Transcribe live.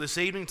This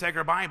evening, take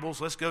our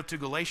Bibles. Let's go to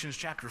Galatians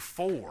chapter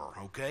 4,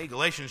 okay?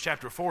 Galatians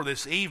chapter 4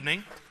 this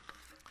evening,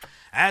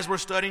 as we're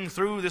studying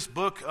through this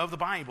book of the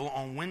Bible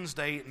on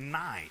Wednesday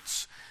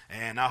nights.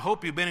 And I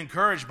hope you've been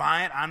encouraged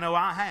by it. I know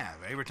I have.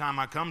 Every time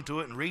I come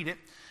to it and read it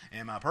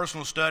in my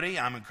personal study,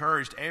 I'm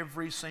encouraged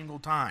every single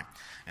time.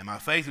 And my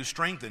faith is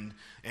strengthened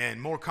and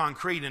more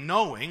concrete in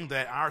knowing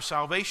that our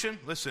salvation,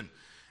 listen,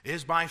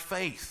 is by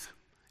faith.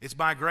 It's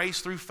by grace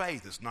through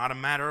faith. It's not a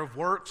matter of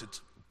works.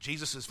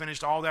 Jesus has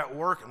finished all that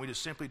work, and we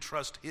just simply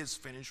trust His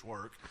finished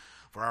work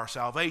for our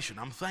salvation.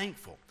 I'm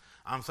thankful.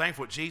 I'm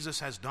thankful what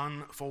Jesus has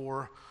done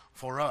for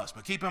us.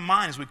 But keep in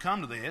mind, as we come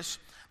to this,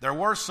 there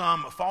were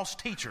some false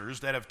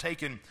teachers that have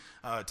taken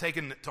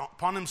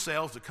upon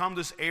themselves to come to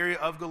this area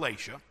of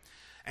Galatia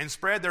and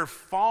spread their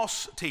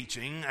false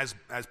teaching, as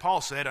Paul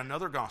said,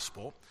 another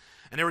gospel.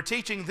 And they were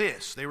teaching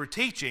this. They were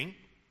teaching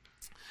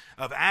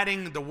of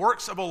adding the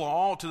works of a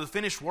law to the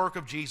finished work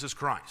of Jesus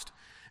Christ.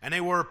 And they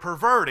were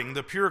perverting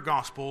the pure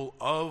gospel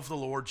of the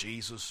Lord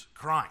Jesus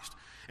Christ.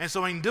 And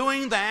so in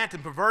doing that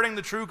and perverting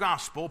the true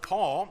gospel,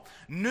 Paul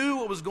knew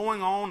what was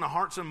going on in the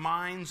hearts and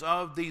minds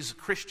of these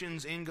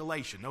Christians in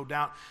Galatia. No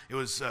doubt it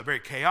was very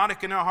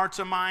chaotic in their hearts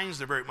and minds.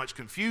 There's very much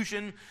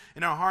confusion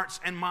in our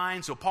hearts and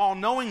minds. So Paul,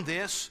 knowing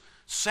this,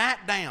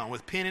 sat down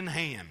with pen in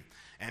hand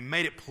and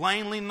made it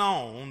plainly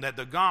known that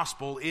the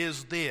gospel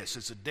is this.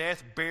 It's the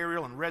death,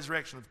 burial, and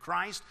resurrection of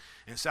Christ,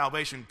 and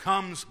salvation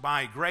comes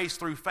by grace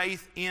through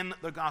faith in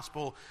the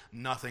gospel,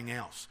 nothing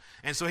else.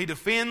 And so he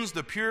defends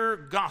the pure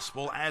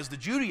gospel as the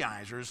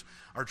Judaizers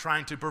are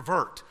trying to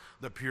pervert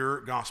the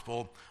pure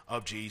gospel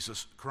of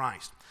Jesus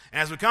Christ.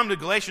 And as we come to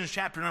Galatians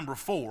chapter number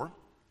 4,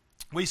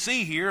 we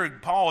see here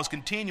Paul is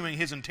continuing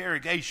his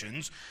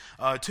interrogations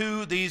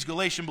to these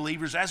Galatian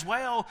believers, as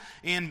well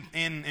in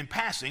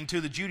passing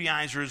to the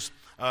Judaizers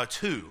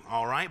too,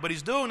 all right? But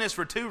he's doing this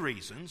for two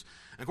reasons.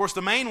 And of course,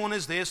 the main one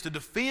is this, to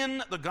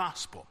defend the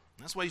gospel.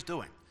 That's what he's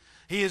doing.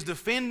 He is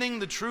defending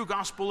the true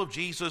gospel of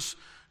Jesus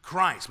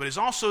Christ. But he's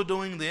also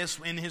doing this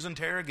in his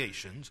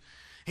interrogations.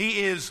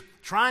 He is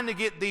trying to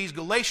get these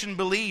Galatian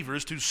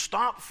believers to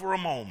stop for a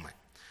moment.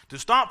 To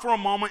stop for a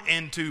moment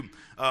and to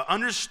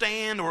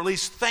understand, or at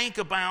least think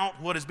about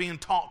what is being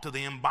taught to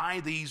them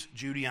by these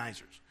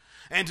Judaizers.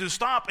 And to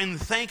stop and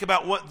think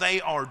about what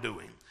they are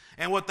doing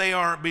and what they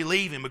are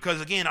believing.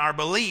 Because again, our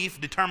belief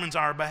determines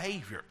our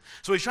behavior.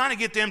 So he's trying to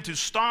get them to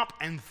stop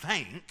and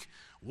think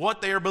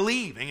what they are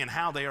believing and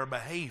how they are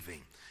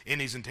behaving in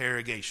these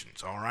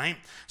interrogations, all right?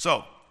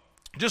 So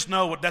just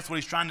know that's what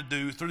he's trying to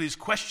do through these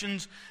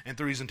questions and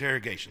through these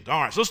interrogations. All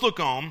right, so let's look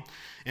on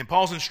in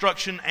Paul's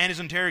instruction and his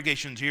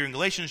interrogations here in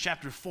Galatians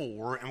chapter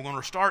 4, and we're going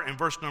to start in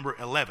verse number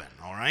 11,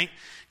 all right?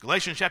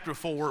 Galatians chapter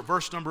 4,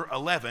 verse number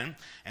 11,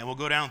 and we'll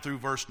go down through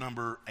verse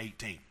number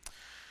 18.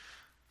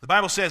 The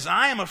Bible says,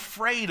 I am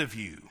afraid of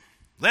you,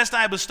 lest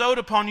I have bestowed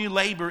upon you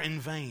labor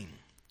in vain.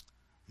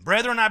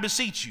 Brethren, I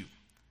beseech you,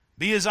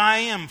 be as I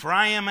am, for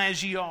I am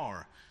as ye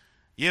are.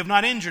 Ye have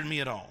not injured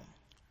me at all.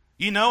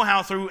 Ye know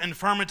how through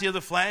infirmity of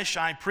the flesh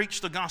I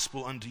preached the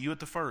gospel unto you at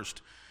the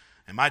first.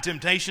 And my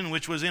temptation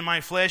which was in my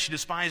flesh ye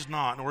despised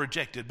not, nor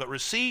rejected, but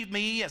received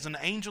me as an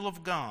angel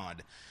of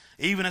God,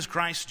 even as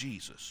Christ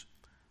Jesus.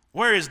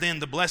 Where is then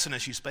the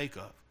blessedness ye spake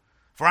of?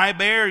 For I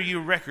bear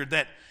you record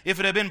that if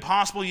it had been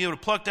possible, ye would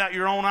have plucked out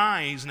your own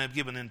eyes and have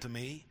given them to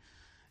me.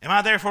 Am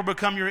I therefore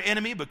become your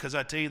enemy because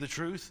I tell you the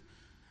truth?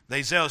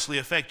 They zealously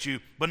affect you,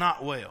 but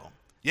not well.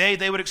 Yea,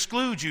 they would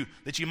exclude you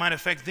that you might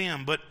affect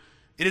them, but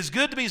it is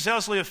good to be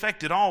zealously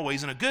affected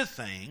always, and a good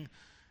thing,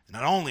 and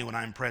not only when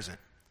I am present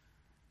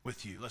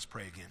with you. Let's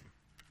pray again.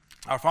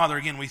 Our Father,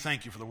 again, we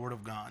thank you for the Word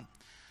of God.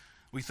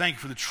 We thank you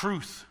for the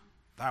truth.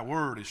 Thy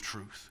Word is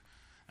truth.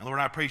 And Lord,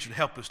 I pray you should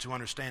help us to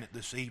understand it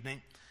this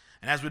evening.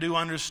 And as we do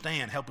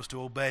understand, help us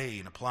to obey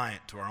and apply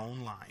it to our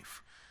own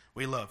life.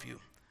 We love you.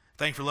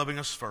 Thank you for loving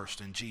us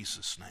first. In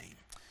Jesus' name,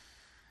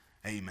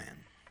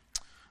 amen.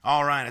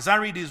 All right, as I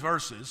read these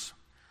verses,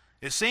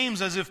 it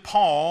seems as if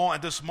Paul,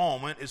 at this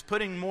moment, is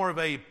putting more of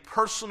a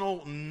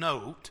personal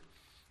note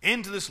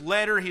into this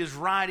letter he is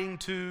writing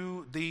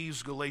to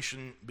these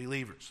Galatian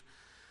believers.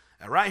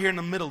 Now, right here in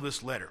the middle of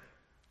this letter,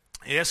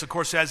 yes, of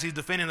course, as he's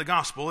defending the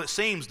gospel, it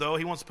seems, though,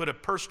 he wants to put a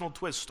personal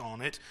twist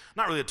on it.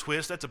 Not really a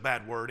twist, that's a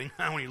bad wording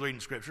when you're reading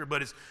Scripture,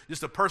 but it's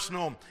just a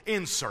personal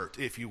insert,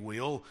 if you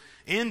will,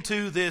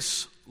 into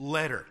this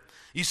letter.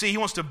 You see, he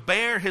wants to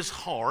bare his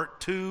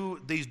heart to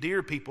these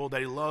dear people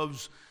that he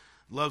loves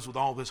with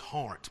all of his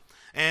heart.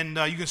 And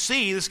you can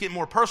see this getting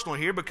more personal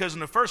here because in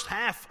the first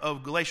half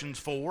of Galatians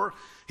 4,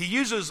 he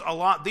uses a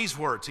lot these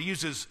words. He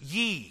uses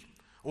ye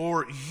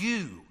or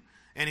you,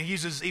 and he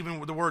uses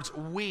even the words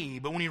we.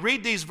 But when you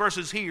read these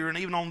verses here and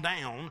even on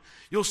down,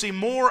 you'll see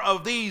more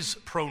of these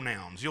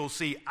pronouns. You'll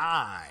see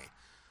I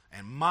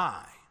and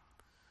my.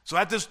 So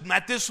at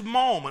this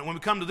moment, when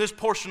we come to this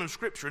portion of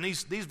Scripture and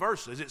these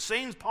verses, it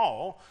seems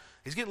Paul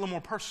is getting a little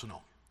more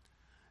personal.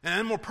 And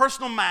in a more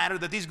personal matter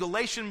that these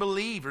Galatian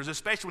believers,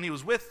 especially when he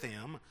was with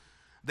them,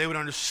 they would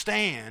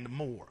understand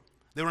more.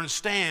 They would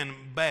understand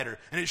better.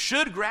 And it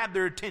should grab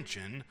their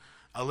attention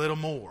a little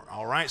more.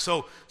 All right.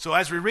 So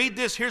as we read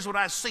this, here's what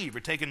I see. If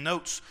you're taking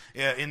notes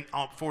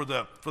for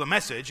the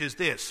message, is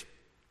this: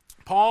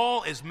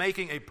 Paul is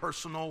making a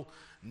personal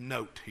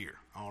note here.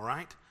 All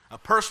right, a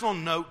personal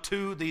note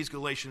to these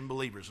Galatian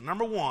believers.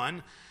 Number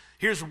one,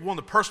 here's one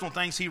of the personal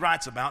things he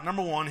writes about.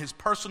 Number one, his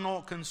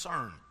personal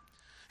concern.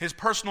 His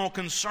personal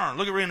concern.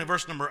 Look at reading in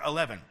verse number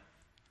 11.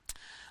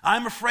 I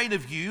am afraid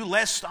of you,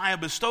 lest I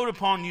have bestowed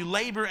upon you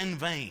labor in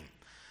vain.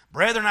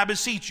 Brethren, I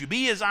beseech you,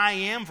 be as I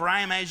am, for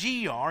I am as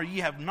ye are.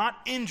 Ye have not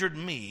injured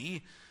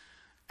me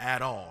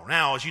at all.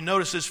 Now, as you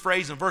notice this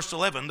phrase in verse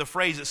 11, the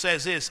phrase that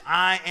says this,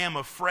 I am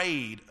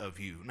afraid of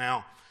you.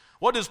 Now,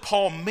 what does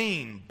Paul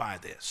mean by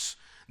this?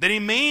 Did he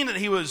mean that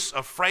he was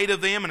afraid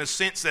of them in a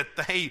sense that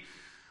they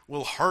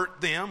will hurt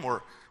them?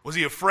 Or was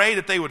he afraid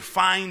that they would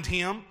find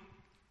him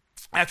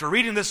after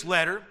reading this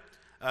letter,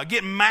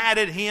 get mad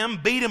at him,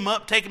 beat him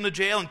up, take him to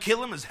jail, and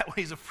kill him? Is that what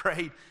he's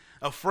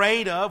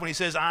afraid of when he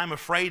says, I'm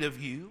afraid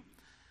of you?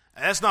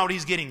 That's not what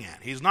he's getting at.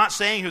 He's not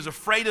saying he was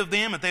afraid of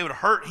them, that they would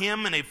hurt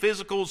him in a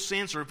physical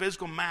sense or a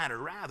physical matter.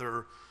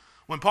 Rather,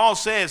 when Paul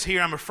says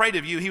here, I'm afraid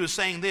of you, he was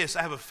saying this: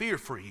 I have a fear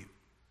for you.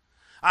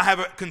 I have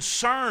a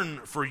concern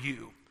for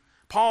you.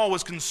 Paul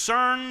was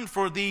concerned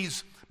for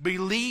these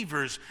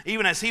believers,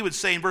 even as he would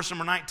say in verse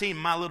number 19,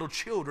 my little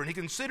children. He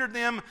considered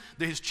them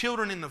his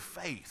children in the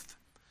faith.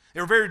 They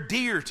were very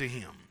dear to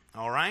him,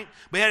 all right?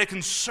 But he had a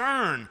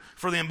concern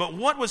for them. But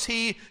what was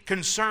he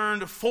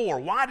concerned for?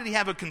 Why did he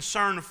have a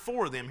concern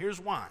for them? Here's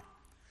why.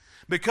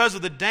 Because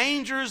of the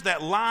dangers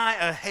that lie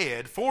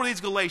ahead for these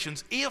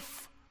Galatians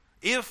if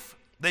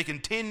they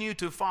continue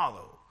to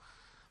follow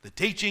the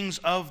teachings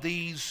of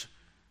these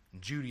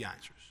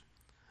Judaizers.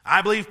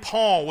 I believe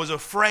Paul was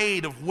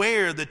afraid of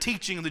where the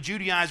teaching of the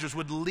Judaizers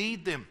would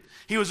lead them.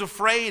 He was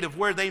afraid of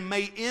where they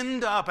may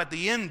end up at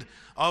the end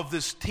of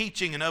this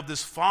teaching and of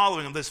this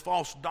following of this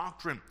false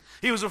doctrine.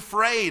 He was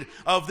afraid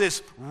of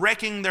this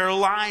wrecking their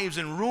lives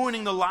and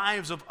ruining the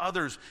lives of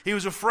others. He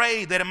was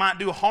afraid that it might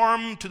do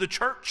harm to the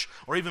church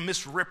or even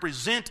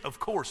misrepresent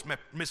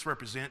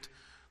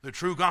the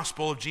true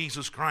gospel of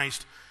Jesus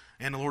Christ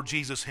and the Lord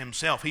Jesus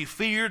himself. He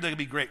feared there could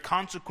be great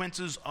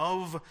consequences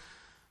of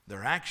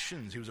their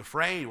actions. He was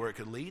afraid where it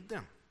could lead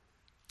them.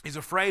 He's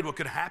afraid what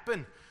could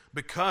happen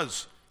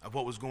because of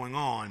what was going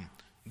on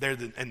there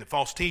and the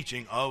false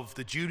teaching of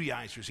the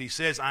Judaizers. He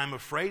says, I am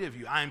afraid of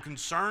you. I am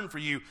concerned for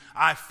you.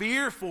 I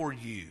fear for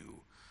you.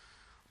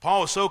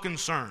 Paul was so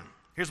concerned.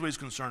 Here's what he's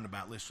concerned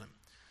about. Listen.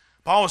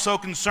 Paul was so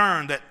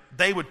concerned that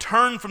they would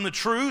turn from the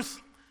truth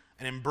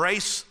and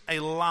embrace a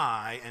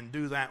lie and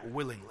do that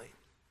willingly.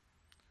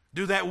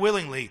 Do that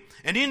willingly.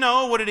 And do you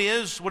know what it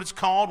is, what it's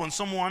called when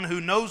someone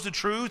who knows the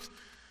truth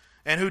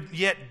and who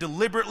yet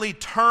deliberately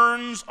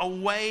turns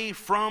away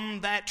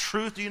from that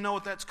truth? Do you know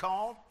what that's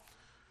called?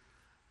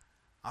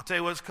 I'll tell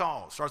you what it's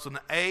called. It starts with an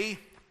A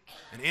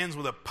and ends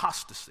with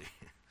apostasy.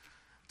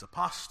 It's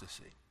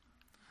apostasy.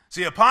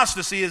 See,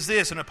 apostasy is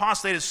this. An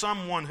apostate is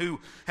someone who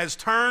has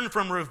turned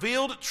from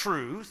revealed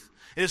truth.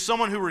 It is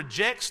someone who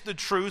rejects the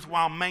truth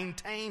while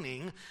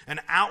maintaining an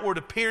outward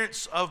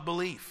appearance of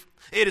belief.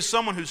 It is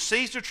someone who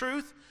sees the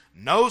truth,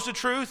 knows the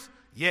truth,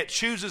 yet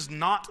chooses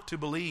not to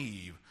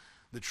believe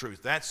the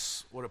truth.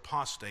 That's what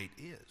apostate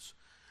is.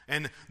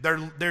 And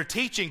their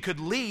teaching could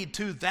lead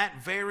to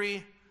that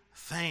very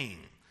thing.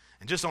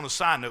 And just on a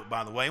side note,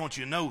 by the way, I want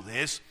you to know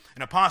this.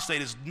 An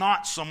apostate is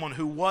not someone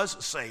who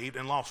was saved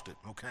and lost it,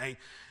 okay?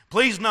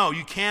 Please know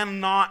you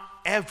cannot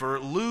ever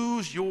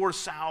lose your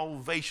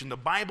salvation. The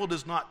Bible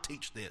does not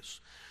teach this.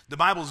 The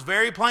Bible is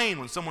very plain.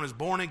 When someone is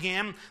born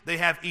again, they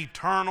have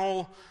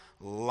eternal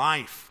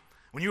life.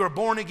 When you are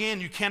born again,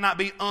 you cannot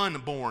be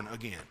unborn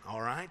again,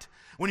 all right?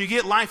 When you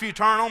get life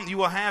eternal, you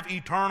will have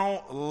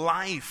eternal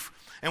life.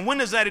 And when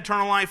does that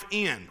eternal life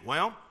end?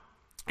 Well,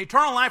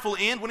 eternal life will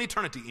end when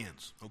eternity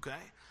ends, okay?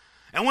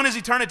 And when does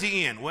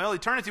eternity end? Well,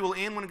 eternity will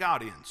end when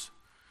God ends.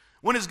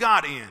 When does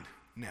God end?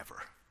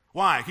 Never.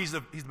 Why? He's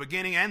the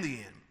beginning and the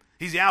end.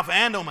 He's the Alpha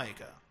and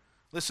Omega.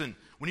 Listen,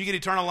 when you get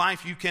eternal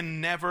life, you can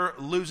never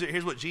lose it.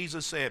 Here's what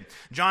Jesus said.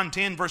 John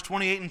 10, verse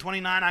 28 and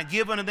 29, I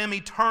give unto them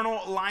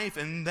eternal life,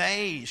 and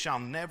they shall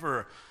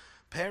never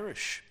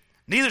perish.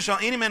 Neither shall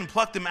any man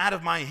pluck them out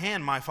of my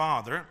hand. My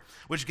Father,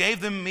 which gave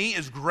them me,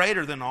 is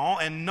greater than all,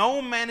 and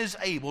no man is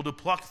able to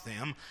pluck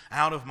them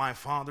out of my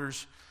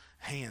Father's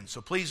hand.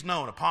 So please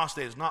know, an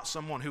apostate is not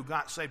someone who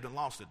got saved and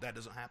lost it. That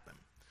doesn't happen.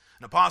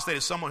 An apostate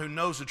is someone who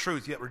knows the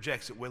truth yet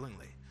rejects it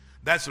willingly.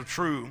 That's a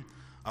true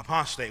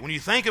apostate. When you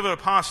think of an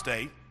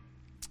apostate,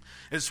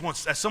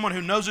 it's as someone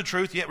who knows the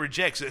truth yet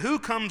rejects it. Who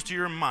comes to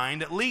your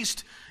mind, at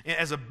least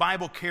as a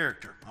Bible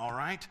character, all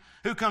right?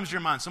 Who comes to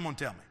your mind? Someone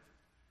tell me.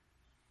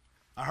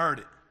 I heard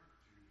it.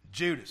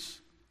 Judas.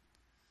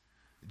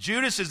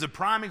 Judas is the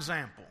prime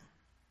example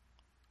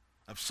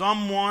of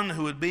someone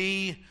who would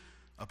be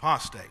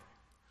apostate.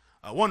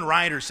 One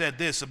writer said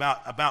this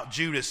about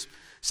Judas.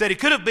 Said he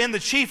could have been the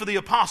chief of the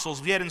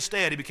apostles, yet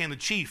instead he became the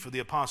chief of the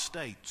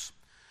apostates.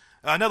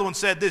 Another one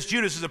said this: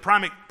 Judas is a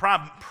prime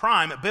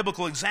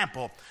biblical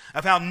example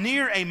of how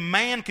near a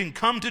man can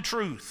come to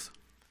truth,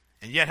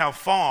 and yet how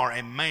far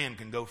a man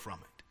can go from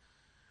it.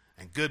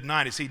 And good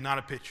night, is he not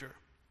a picture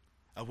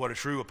of what a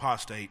true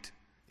apostate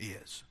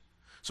is?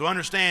 So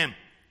understand,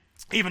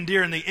 even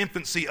during the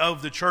infancy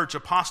of the church,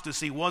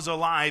 apostasy was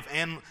alive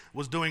and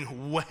was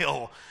doing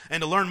well.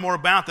 And to learn more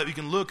about that, you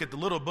can look at the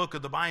little book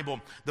of the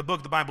Bible,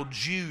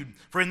 Jude.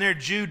 For in there,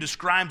 Jude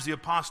describes the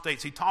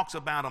apostates. He talks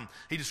about them.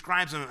 He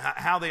describes them,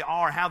 how they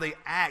are, how they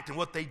act, and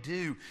what they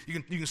do.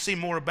 You can see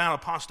more about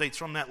apostates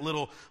from that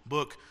little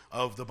book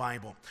of the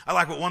Bible. I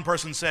like what one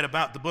person said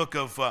about the book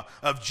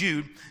of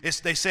Jude.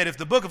 They said, if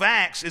the book of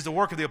Acts is the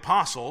work of the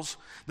apostles,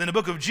 then the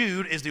book of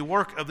Jude is the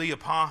work of the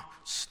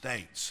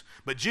apostates.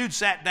 But Jude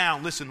sat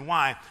down, listen,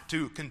 why?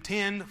 To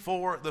contend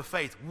for the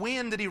faith.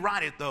 When did he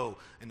write it, though?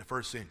 In the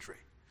first century.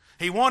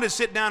 He wanted to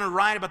sit down and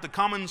write about the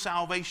common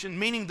salvation,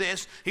 meaning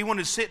this, he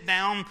wanted to sit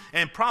down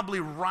and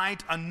probably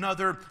write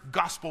another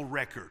gospel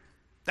record.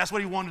 That's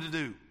what he wanted to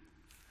do.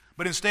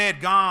 But instead,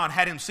 God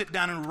had him sit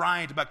down and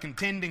write about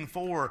contending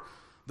for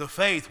the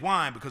faith.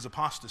 Why? Because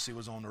apostasy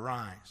was on the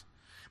rise.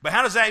 But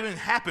how does that even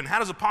happen? How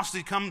does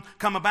apostasy come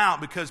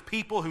about? Because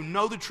people who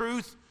know the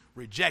truth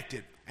reject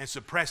it and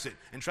suppress it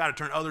and try to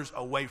turn others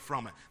away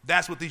from it.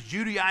 That's what these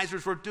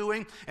Judaizers were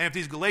doing. And if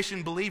these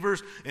Galatian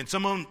believers, and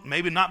some of them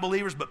maybe not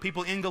believers, but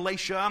people in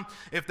Galatia,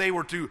 if they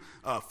were to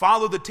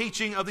follow the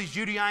teaching of these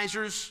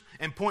Judaizers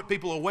and point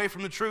people away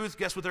from the truth,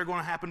 guess what they're going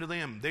to happen to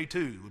them? They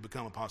too would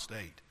become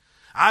apostate.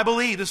 I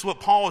believe this is what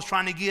Paul is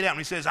trying to get at when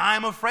he says, I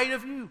am afraid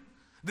of you.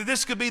 That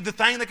this could be the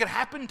thing that could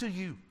happen to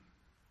you.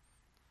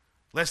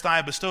 Lest I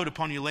have bestowed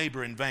upon you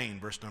labor in vain,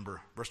 verse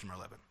number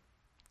 11.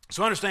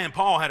 So understand,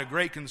 Paul had a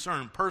great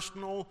concern,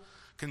 personal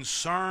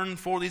concern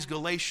for these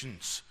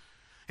Galatians.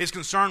 His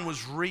concern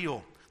was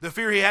real. The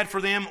fear he had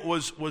for them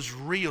was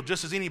real,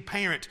 just as any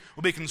parent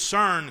will be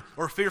concerned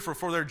or fearful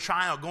for their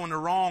child going the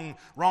wrong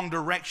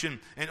direction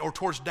or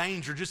towards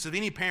danger. Just as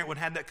any parent would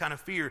have that kind of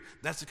fear,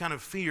 that's the kind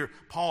of fear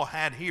Paul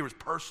had here, was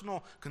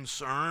personal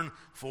concern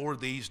for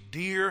these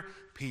dear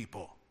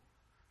people.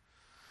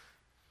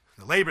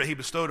 The labor that he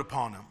bestowed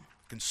upon them,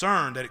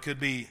 concerned that it could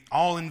be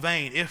all in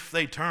vain if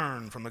they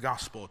turn from the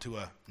gospel to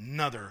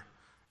another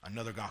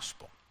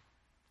gospel.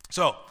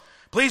 So,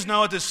 please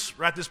know at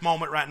this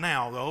moment right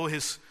now, though,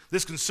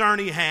 this concern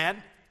he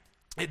had,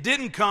 it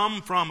didn't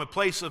come from a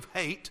place of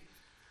hate.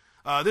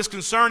 This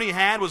concern he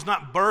had was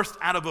not birthed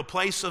out of a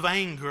place of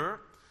anger,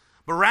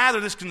 but rather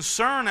this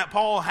concern that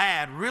Paul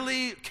had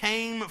really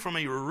came from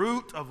a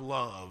root of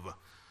love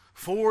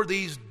for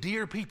these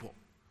dear people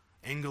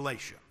in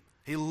Galatia.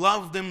 He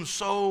loved them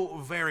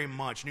so very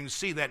much. And you can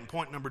see that in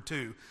point number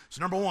 2.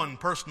 So number 1,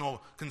 personal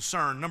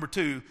concern. Number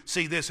 2,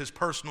 see this as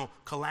personal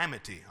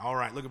calamity. All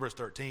right, look at verse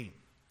 13.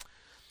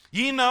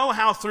 Ye know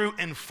how through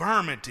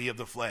infirmity of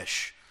the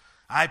flesh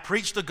I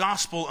preached the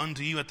gospel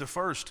unto you at the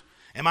first.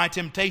 And my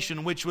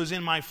temptation which was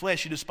in my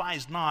flesh you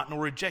despised not,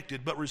 nor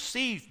rejected, but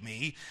received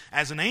me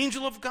as an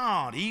angel of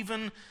God,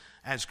 even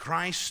as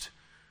Christ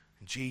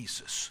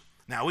Jesus.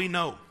 Now we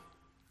know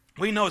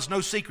it's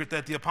no secret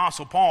that the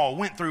Apostle Paul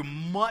went through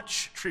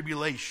much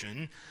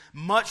tribulation,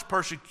 much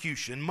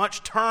persecution,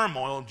 much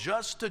turmoil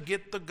just to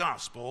get the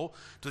gospel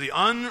to the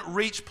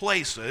unreached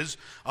places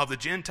of the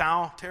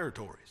Gentile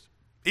territories.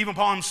 Even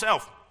Paul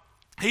himself,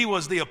 he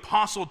was the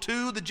apostle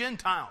to the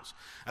Gentiles.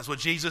 That's what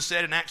Jesus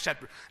said in Acts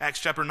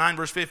chapter 9,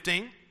 verse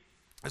 15.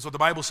 That's what the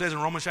Bible says in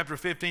Romans chapter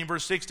 15,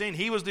 verse 16.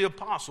 He was the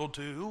apostle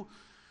to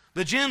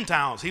the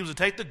Gentiles. He was to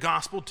take the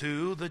gospel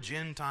to the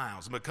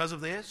Gentiles. And because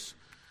of this,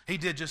 he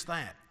did just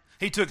that.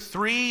 He took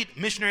 3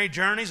 missionary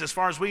journeys, as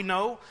far as we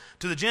know,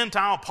 to the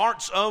Gentile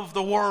parts of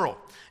the world,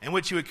 in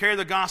which he would carry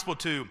the gospel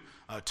to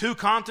 2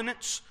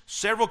 continents,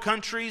 several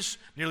countries,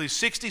 nearly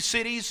 60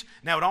 cities.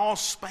 Now it all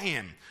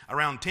span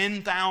around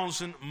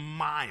 10,000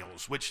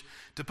 miles, which,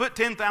 to put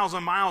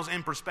 10,000 miles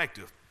in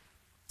perspective,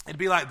 it'd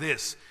be like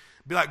this.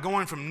 It'd be like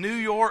going from New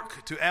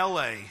York to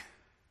L.A.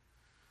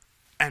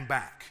 and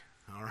back,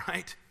 all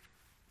right?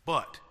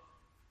 But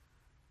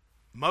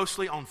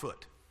mostly on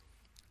foot.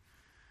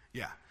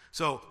 Yeah.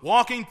 So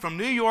walking from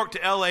New York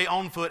to L.A.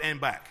 on foot and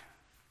back.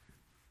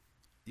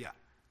 Yeah.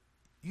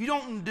 You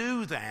don't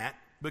do that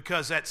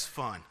because that's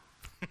fun.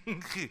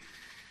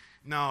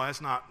 No, that's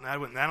not. That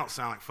don't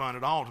sound like fun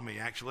at all to me,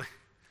 actually.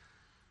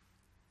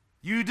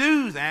 You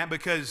do that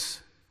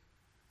because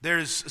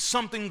there's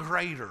something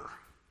greater.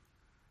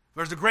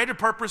 There's a greater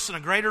purpose and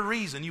a greater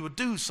reason you would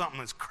do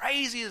something as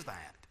crazy as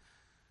that.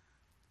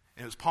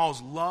 And it was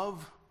Paul's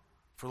love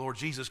for Lord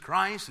Jesus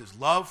Christ, his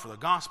love for the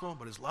gospel,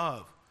 but his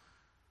love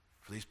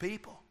for these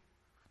people.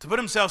 To put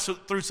himself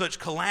through such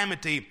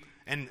calamity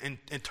and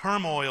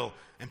turmoil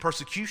and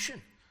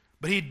persecution.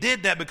 But he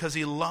did that because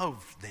he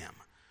loved them.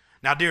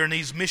 Now, during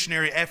these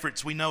missionary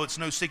efforts, we know it's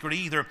no secret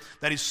either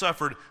that he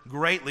suffered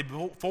greatly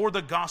for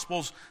the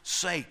gospel's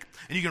sake.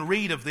 And you can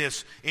read of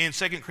this in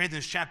 2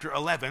 Corinthians chapter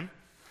 11,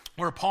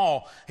 where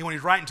Paul, when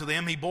he's writing to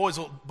them, he boils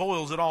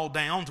it all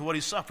down to what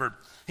he suffered.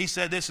 He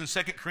said this in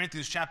 2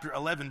 Corinthians chapter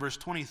 11, verse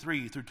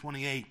 23 through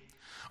 28.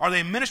 Are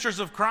they ministers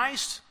of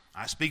Christ?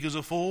 I speak as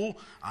a fool,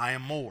 I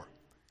am more.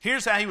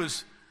 Here's how he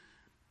was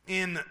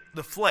in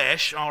the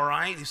flesh, all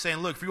right? He's saying,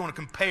 look, if you want to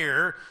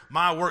compare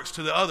my works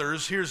to the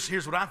others,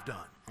 here's what I've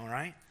done, all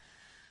right?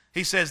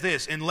 He says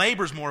this, in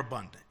labors more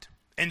abundant,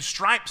 in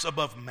stripes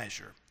above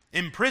measure,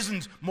 in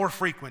prisons more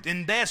frequent,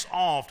 in deaths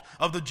oft.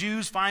 Of the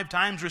Jews 5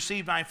 times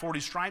received I 40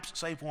 stripes,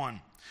 save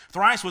one.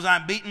 Thrice was I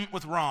beaten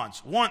with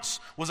rods. Once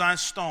was I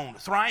stoned.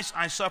 Thrice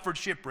I suffered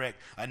shipwreck.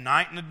 A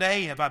night and a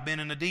day have I been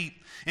in the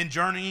deep. In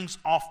journeyings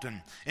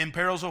often. In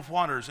perils of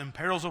waters. In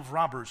perils of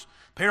robbers.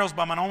 Perils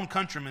by mine own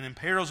countrymen. In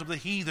perils of the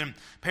heathen.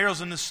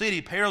 Perils in the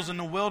city. Perils in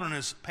the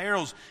wilderness.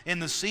 Perils in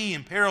the sea.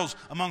 And perils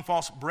among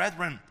false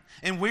brethren.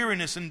 In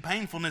weariness and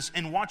painfulness,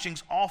 in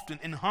watchings often,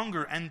 in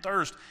hunger and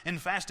thirst, in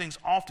fastings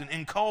often,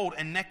 in cold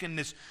and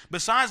nakedness.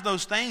 Besides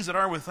those things that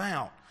are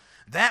without,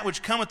 that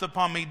which cometh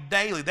upon me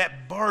daily,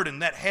 that burden,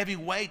 that heavy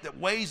weight that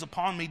weighs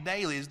upon me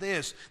daily is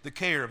this, the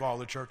care of all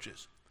the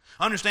churches.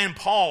 Understand,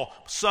 Paul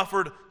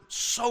suffered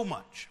so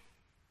much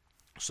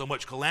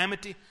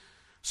calamity,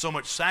 so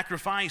much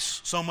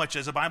sacrifice, so much,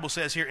 as the Bible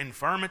says here,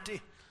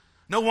 infirmity.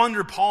 No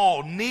wonder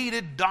Paul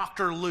needed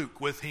Dr.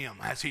 Luke with him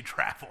as he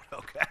traveled,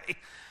 okay?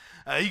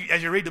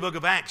 As you read the book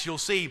of Acts, you'll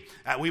see,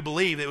 we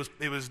believe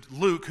it was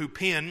Luke who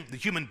penned, the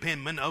human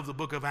penman of the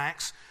book of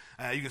Acts.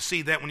 You can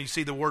see that when you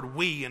see the word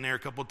we in there a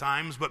couple of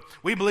times. But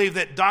we believe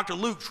that Dr.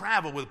 Luke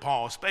traveled with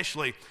Paul,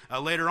 especially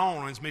later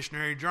on in his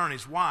missionary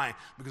journeys. Why?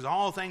 Because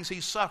all the things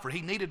he suffered,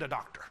 he needed a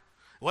doctor.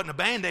 It wasn't a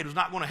Band-Aid, was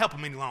not going to help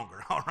him any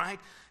longer, all right?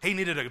 He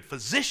needed a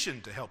physician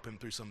to help him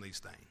through some of these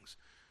things.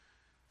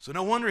 So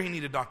no wonder he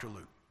needed Dr.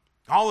 Luke.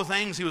 All the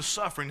things he was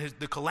suffering,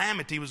 the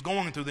calamity he was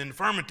going through, the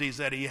infirmities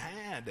that he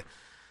had.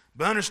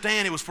 But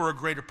understand, it was for a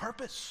greater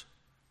purpose.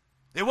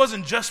 It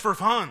wasn't just for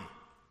fun,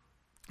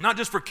 not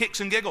just for kicks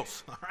and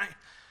giggles, all right?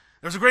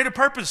 There's a greater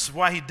purpose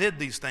why he did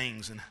these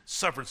things and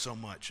suffered so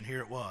much, and here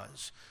it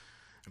was.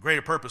 The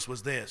greater purpose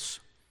was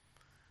this.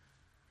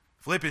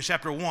 Philippians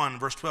chapter 1,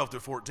 verse 12 through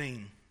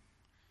 14.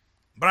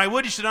 But I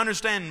would you should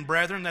understand,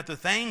 brethren, that the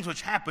things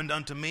which happened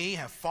unto me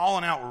have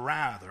fallen out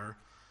rather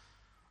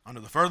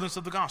under the furtherance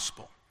of the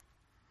gospel,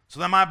 so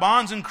that my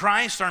bonds in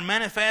Christ are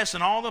manifest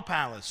in all the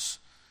palace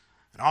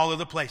and all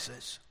other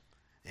places.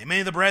 And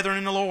many of the brethren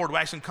in the Lord,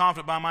 waxing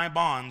confident by my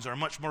bonds, are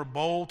much more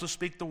bold to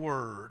speak the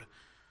word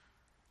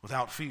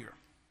without fear.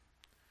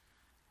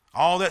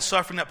 All that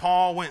suffering that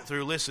Paul went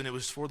through, listen, it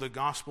was for the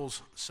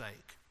gospel's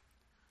sake.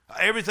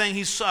 Everything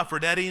he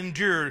suffered, that he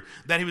endured,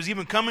 that he was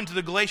even coming to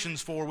the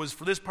Galatians for, was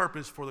for this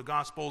purpose, for the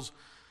gospel's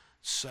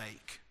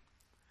sake.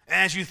 And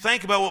as you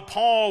think about what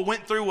Paul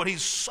went through, what he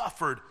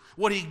suffered,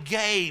 what he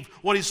gave,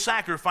 what he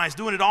sacrificed,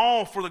 doing it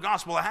all for the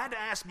gospel, I had to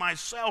ask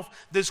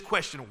myself this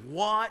question: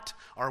 what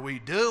are we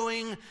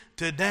doing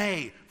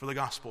today for the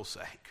gospel's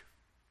sake?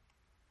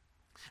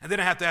 And then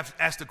I have to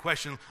ask the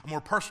question a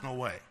more personal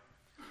way.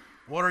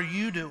 What are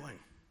you doing?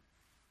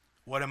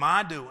 What am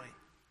I doing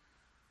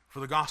for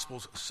the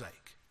gospel's sake?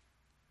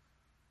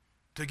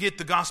 To get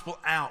the gospel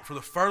out, for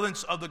the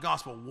furtherance of the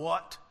gospel,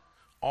 what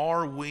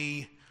are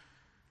we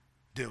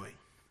doing?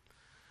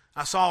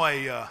 I saw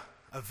a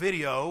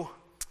video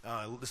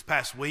this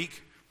past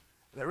week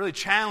that really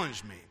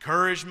challenged me,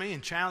 encouraged me,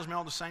 and challenged me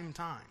all at the same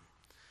time.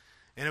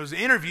 And it was an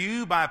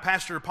interview by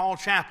Pastor Paul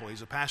Chappell.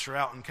 He's a pastor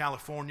out in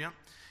California,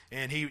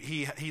 and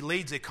he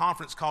leads a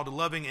conference called the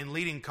Loving and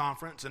Leading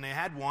Conference, and they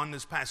had one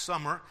this past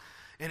summer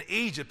in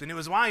Egypt. And it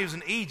was while he was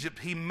in Egypt,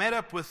 he met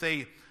up with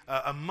a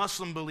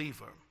Muslim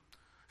believer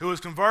who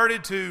was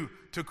converted to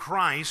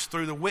Christ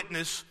through the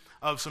witness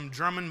of some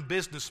German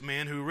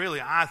businessmen who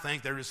really, I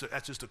think,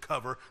 that's just a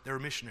cover. They were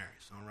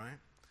missionaries, all right?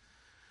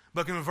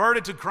 But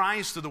converted to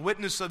Christ through the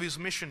witness of his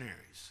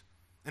missionaries.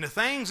 And the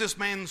things this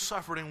man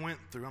suffered and went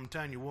through, I'm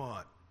telling you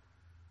what,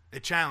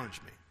 it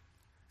challenged me.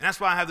 And that's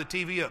why I have the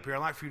TV up here. I'd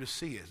like for you to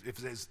see it,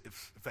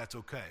 if that's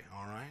okay,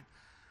 all right?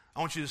 I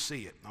want you to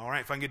see it, all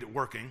right, if I can get it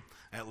working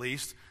at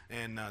least.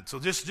 And so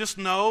just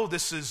know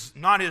this is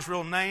not his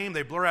real name.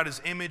 They blur out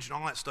his image and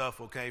all that stuff,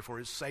 okay, for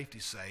his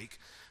safety's sake.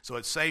 So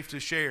it's safe to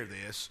share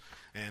this.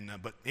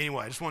 But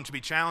anyway, I just want you to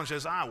be challenged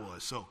as I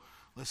was. So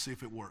let's see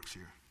if it works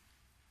here.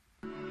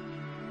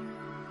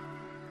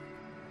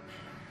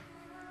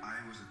 I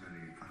was a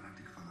very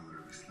fanatic follower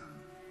of Islam.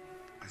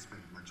 I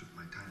spent much of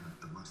my time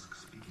at the mosque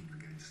speaking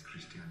against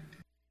Christianity.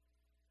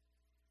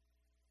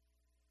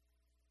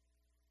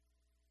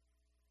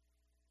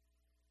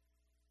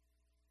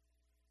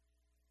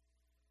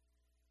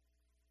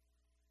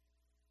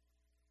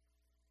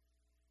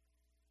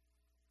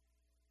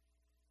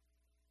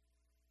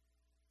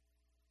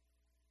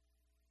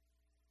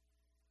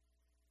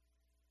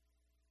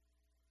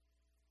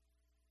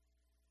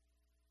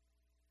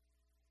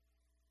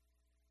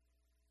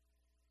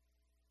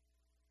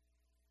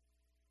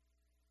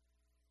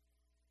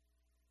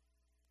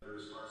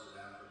 Various parts of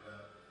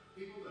Africa,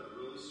 people that are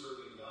really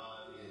serving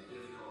God in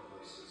difficult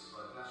places.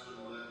 But Pastor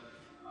Millett,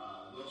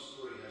 Love's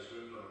story has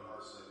gripped our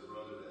hearts like the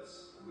brother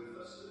that's with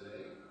us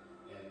today,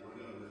 and we're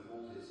going to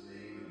withhold his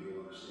name, and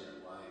you'll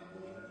understand why in a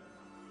moment.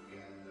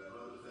 And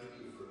brother, thank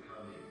you for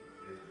coming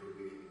and for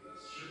being with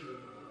us.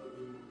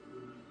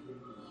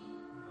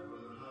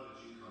 Brother, how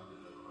did you come to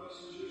know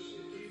Christ as your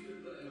Savior?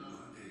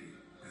 One day,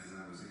 as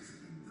I was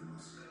exiting the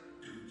mosque,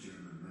 2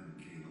 German men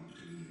came up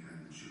to me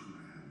and shook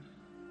my hand.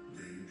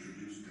 They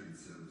introduced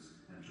themselves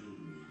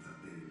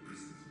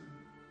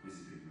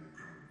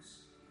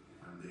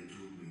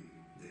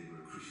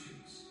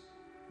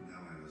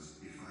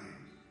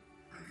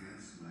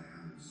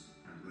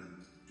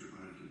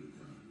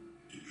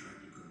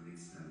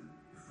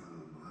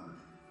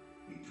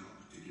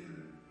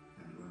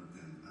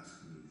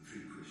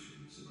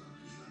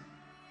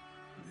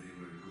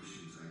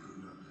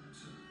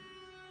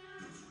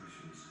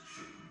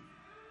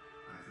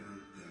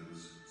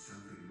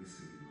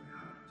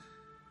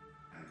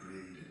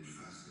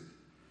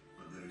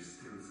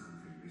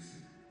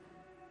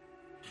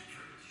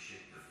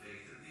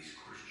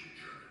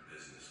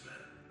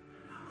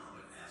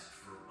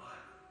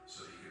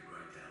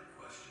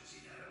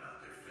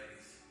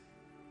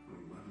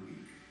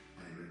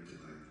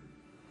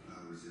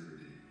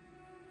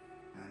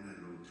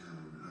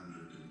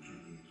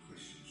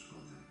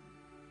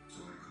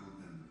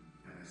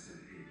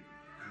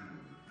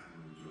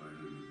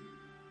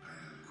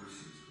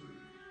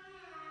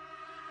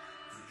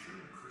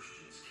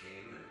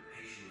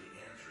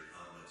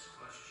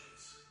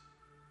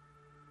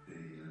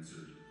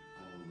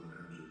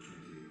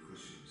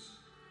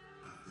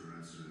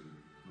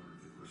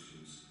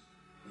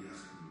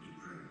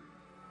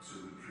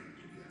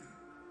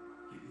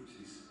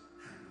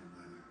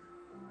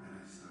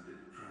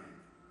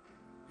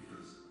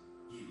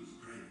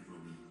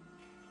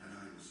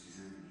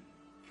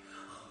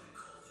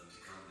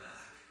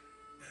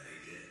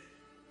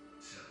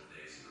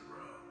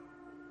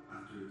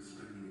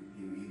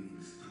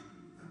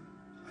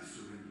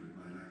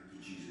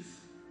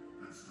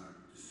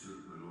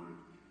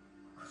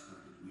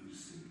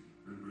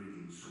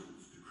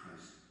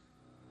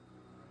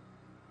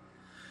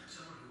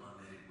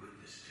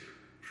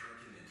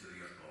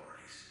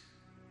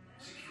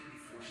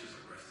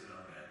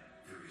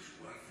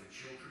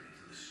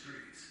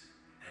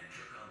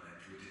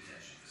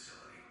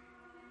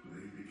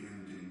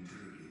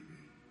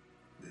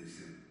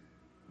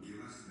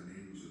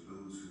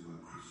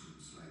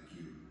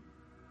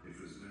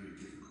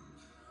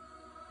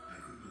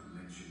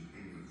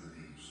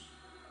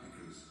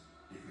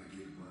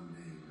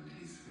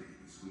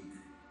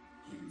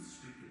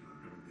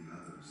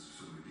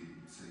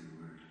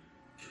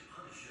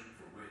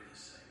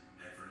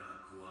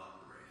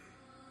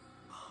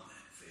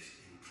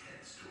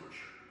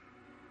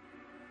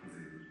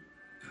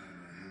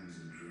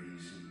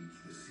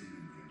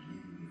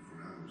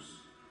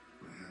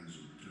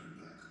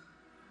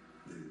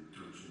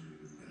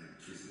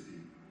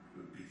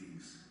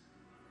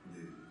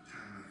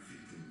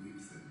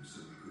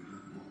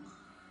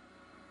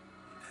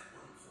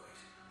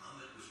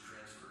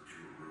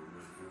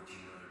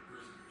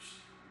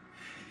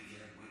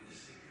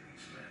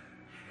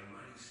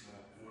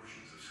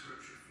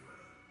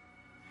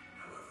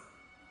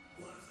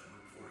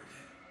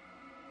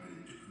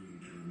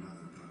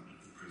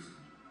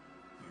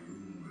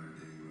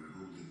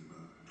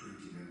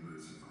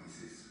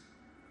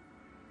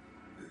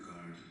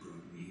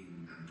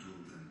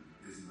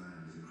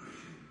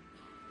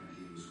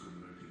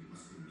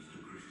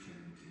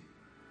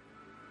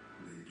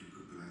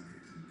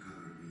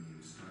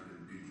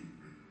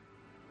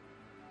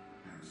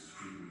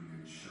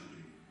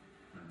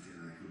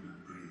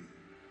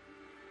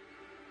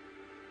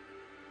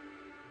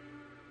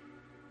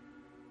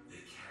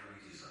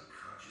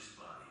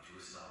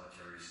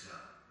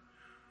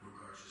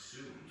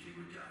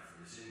die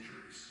from his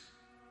injuries.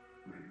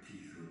 My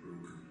teeth are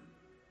broken.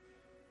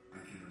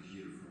 I cannot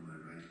hear from my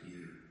right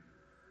ear.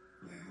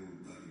 My whole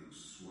body was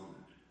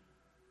swallowed.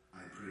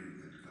 I prayed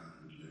that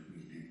God would let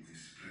me leave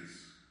this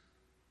place.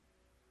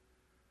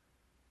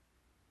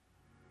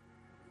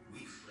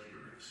 Weeks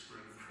later, in the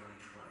spring of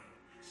 2020,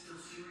 still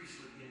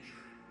seriously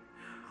injured,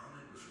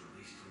 Ahmed was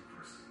released from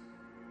prison.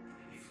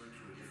 He fled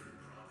to a different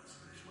province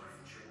with his wife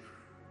and children.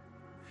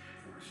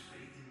 For his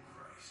faith in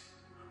Christ,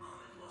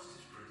 Ahmed lost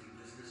his printing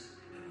business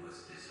and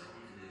was disowned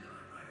and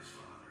denied by his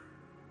father.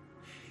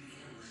 He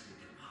began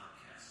listening to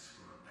podcasts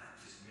from a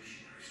Baptist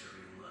missionary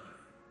serving in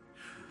Lebanon,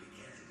 who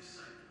began to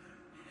disciple him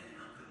and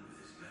help him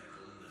with his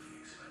medical and living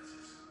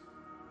expenses.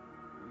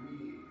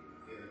 We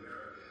in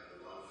America have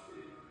a lot of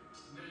freedom.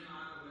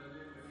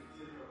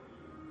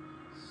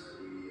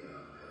 So we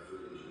have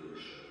freedom to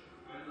worship.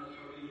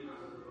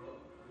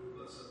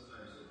 But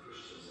sometimes the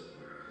Christians in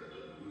America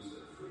don't use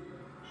that freedom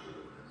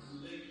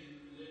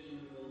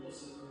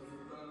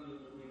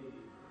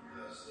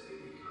as they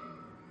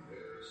become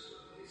embarrassed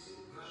when they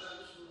see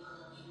Christians.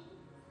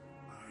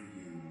 Are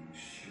you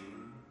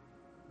sure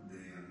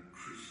they are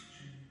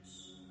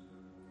Christians?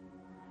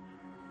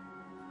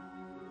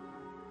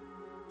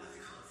 At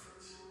the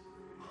conference,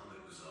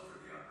 Ahmed was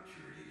offered the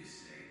opportunity to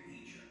stay in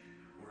Egypt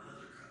or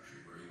another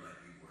country where he might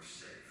be more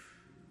safe.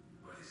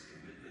 But his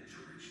commitment to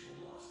reach the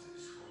lost in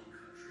his home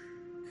country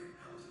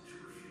compelled him to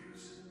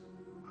refuse.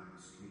 I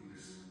must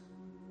witness.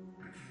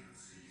 I cannot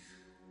cease.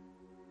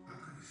 How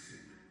can I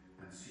sit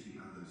and see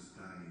others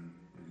dying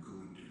and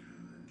going to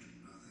hell and do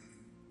nothing?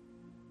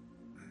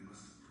 I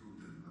must pull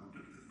them out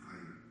of the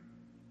fire.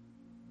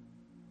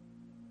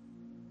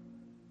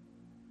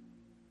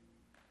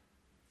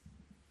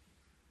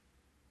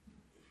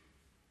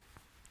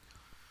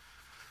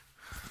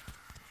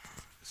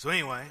 So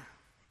anyway,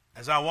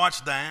 as I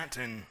watched that,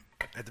 and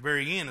at the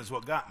very end is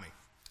what got me.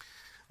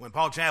 When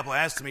Paul Chappell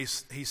asked me,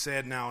 he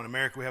said, now in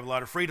America we have a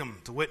lot of freedom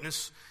to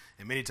witness,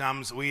 and many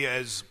times we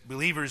as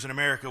believers in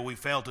America, we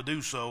fail to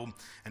do so.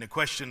 And a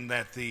question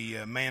that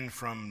the man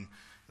from,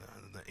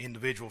 the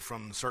individual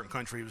from the certain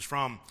country he was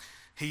from,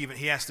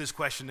 he asked this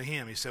question to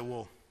him. He said,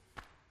 well,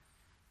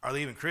 are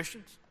they even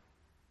Christians?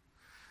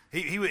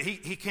 He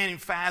can't even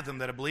fathom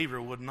that a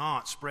believer would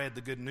not spread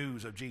the good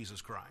news of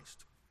Jesus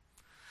Christ.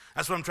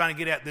 That's what I'm trying to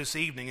get at this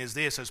evening is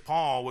this, as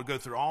Paul would go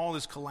through all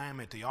this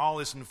calamity, all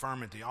this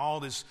infirmity,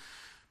 all this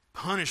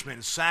punishment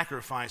and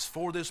sacrifice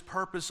for this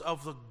purpose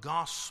of the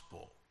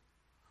gospel.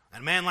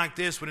 And a man like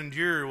this would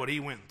endure what he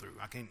went through.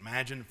 I can't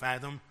imagine,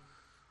 fathom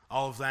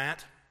all of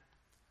that.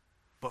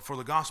 But for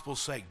the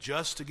gospel's sake,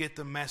 just to get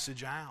the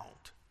message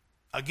out.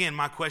 Again,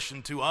 my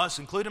question to us,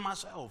 including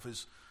myself,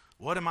 is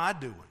what am I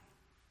doing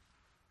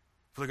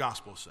for the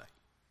gospel's sake?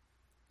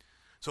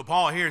 So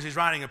Paul here, as he's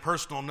writing a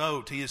personal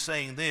note, he is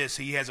saying this.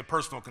 He has a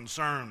personal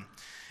concern.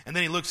 And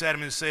then he looks at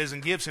him and says,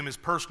 and gives him his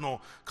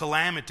personal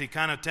calamity,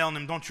 kind of telling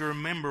him, don't you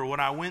remember what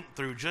I went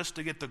through just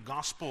to get the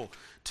gospel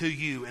to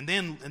you? And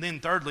then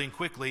thirdly and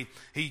quickly,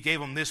 he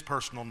gave him this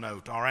personal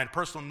note, all right? A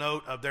personal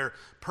note of their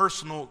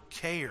personal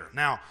care.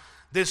 Now,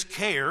 this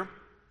care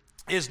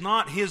is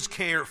not his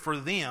care for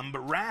them, but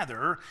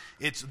rather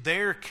it's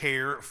their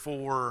care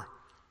for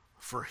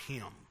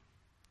him.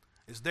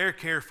 It's their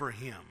care for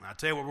him. I'll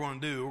tell you what we're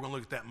going to do. We're going to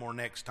look at that more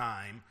next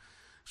time.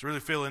 It's really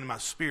feeling in my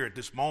spirit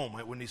this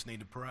moment we just need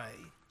to pray.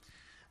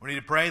 We need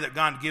to pray that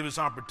God give us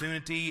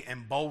opportunity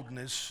and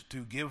boldness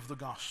to give the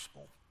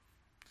gospel,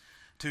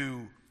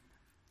 to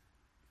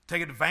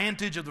take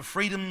advantage of the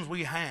freedoms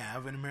we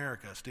have in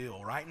America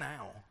still, right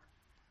now.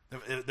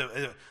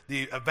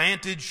 The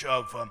advantage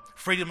of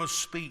freedom of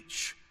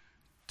speech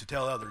to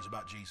tell others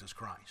about Jesus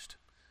Christ.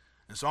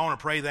 And so I want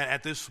to pray that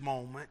at this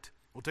moment.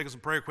 We'll take some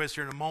prayer requests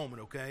here in a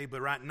moment, okay?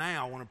 But right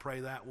now I want to pray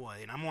that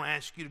way. And I'm going to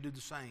ask you to do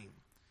the same.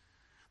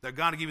 That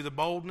God will give you the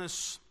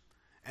boldness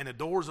and the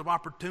doors of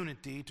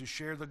opportunity to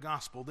share the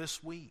gospel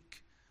this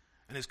week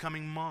and this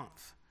coming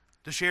month.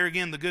 To share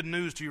again the good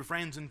news to your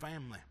friends and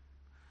family.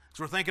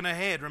 So we're thinking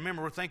ahead.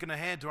 Remember, we're thinking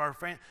ahead to our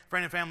friend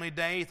and family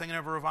day, thinking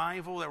of a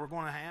revival that we're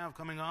going to have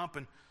coming up.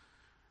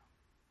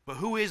 But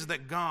who is it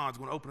that God's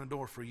going to open a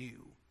door for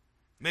you?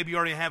 Maybe you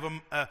already have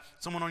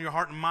someone on your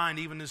heart and mind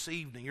even this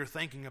evening. You're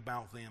thinking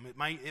about them.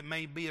 It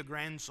may be a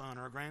grandson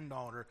or a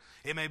granddaughter.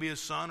 It may be a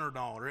son or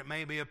daughter. It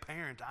may be a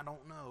parent. I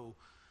don't know.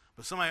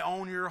 But somebody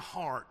on your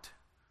heart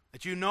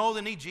that you know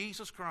they need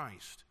Jesus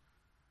Christ.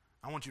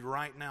 I want you to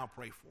right now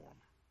pray for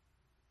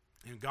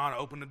them. And God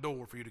open the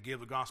door for you to give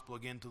the gospel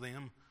again to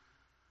them.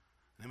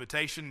 An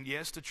invitation,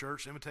 yes, to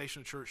church. An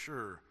invitation to church,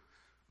 sure.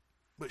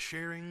 But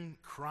sharing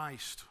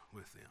Christ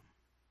with them.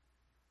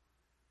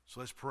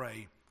 So let's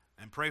pray.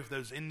 And pray for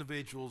those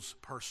individuals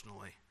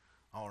personally.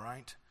 All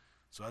right?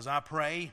 So as I pray,